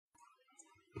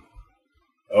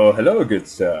Oh, hello, good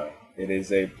sir. It is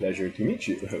a pleasure to meet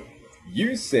you.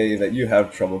 You say that you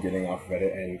have trouble getting off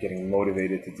Reddit and getting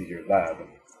motivated to do your lab.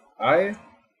 I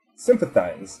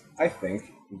sympathize. I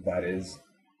think that is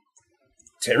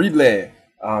terrible.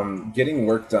 Getting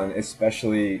work done,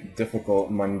 especially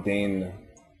difficult, mundane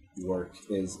work,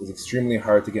 is extremely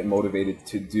hard to get motivated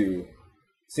to do,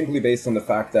 simply based on the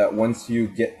fact that once you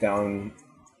get down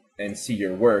and see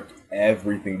your work,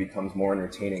 everything becomes more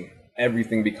entertaining.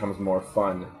 Everything becomes more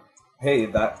fun. Hey,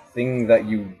 that thing that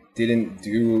you didn't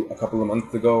do a couple of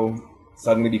months ago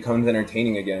suddenly becomes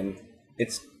entertaining again.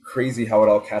 It's crazy how it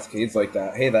all cascades like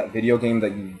that. Hey, that video game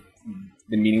that you've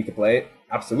been meaning to play,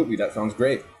 absolutely, that sounds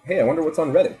great. Hey, I wonder what's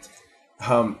on Reddit.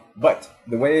 But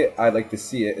the way I like to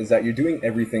see it is that you're doing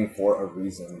everything for a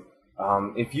reason.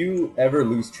 If you ever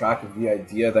lose track of the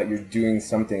idea that you're doing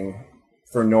something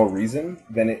for no reason,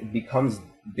 then it becomes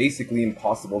basically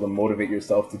impossible to motivate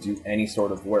yourself to do any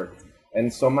sort of work.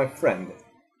 And so, my friend,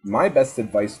 my best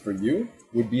advice for you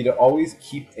would be to always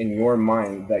keep in your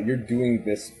mind that you're doing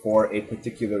this for a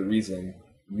particular reason.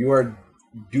 You are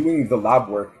doing the lab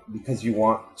work because you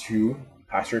want to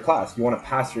pass your class. You want to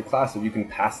pass your class so you can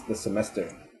pass the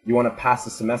semester. You want to pass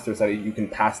the semester so that you can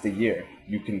pass the year.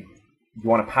 You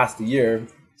want to pass the year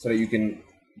so that you can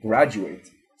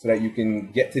graduate, so that you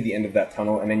can get to the end of that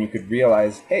tunnel, and then you could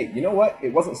realize, hey, you know what?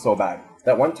 It wasn't so bad.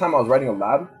 That one time I was writing a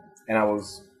lab and I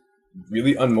was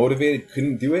really unmotivated,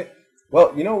 couldn't do it.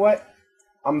 Well, you know what?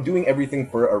 I'm doing everything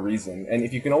for a reason. And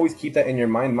if you can always keep that in your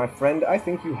mind, my friend, I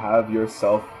think you have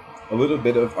yourself a little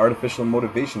bit of artificial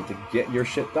motivation to get your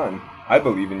shit done. I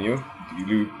believe in you.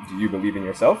 Do you believe in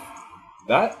yourself?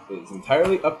 That is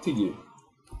entirely up to you.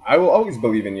 I will always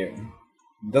believe in you.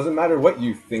 Doesn't matter what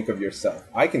you think of yourself.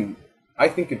 I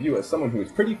think of you as someone who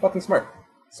is pretty fucking smart.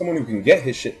 Someone who can get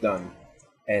his shit done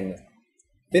and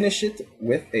finish it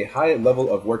with a high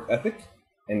level of work ethic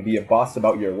and be a boss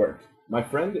about your work. My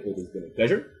friend, it has been a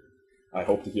pleasure. I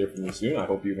hope to hear from you soon. I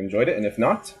hope you've enjoyed it. And if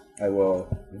not, I will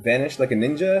vanish like a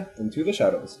ninja into the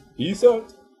shadows. Peace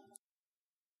out.